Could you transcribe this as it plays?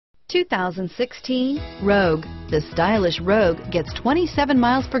2016 Rogue. The stylish Rogue gets 27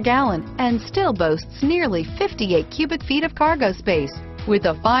 miles per gallon and still boasts nearly 58 cubic feet of cargo space. With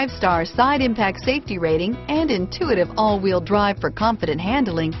a 5-star side impact safety rating and intuitive all-wheel drive for confident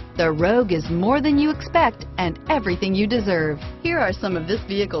handling, the Rogue is more than you expect and everything you deserve. Here are some of this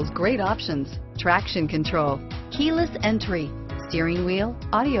vehicle's great options: traction control, keyless entry, steering wheel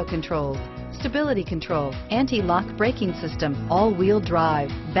audio controls, stability control, anti-lock braking system, all-wheel drive,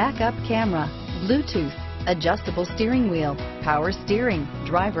 backup camera, Bluetooth, adjustable steering wheel, power steering,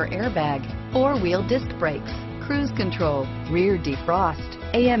 driver airbag, 4-wheel disc brakes, cruise control, rear defrost,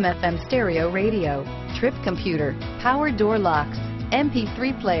 AM/FM stereo radio, trip computer, power door locks,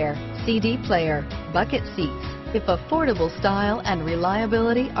 MP3 player, CD player, bucket seats. If affordable style and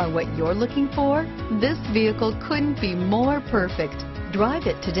reliability are what you're looking for, this vehicle couldn't be more perfect. Drive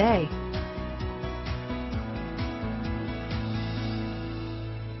it today.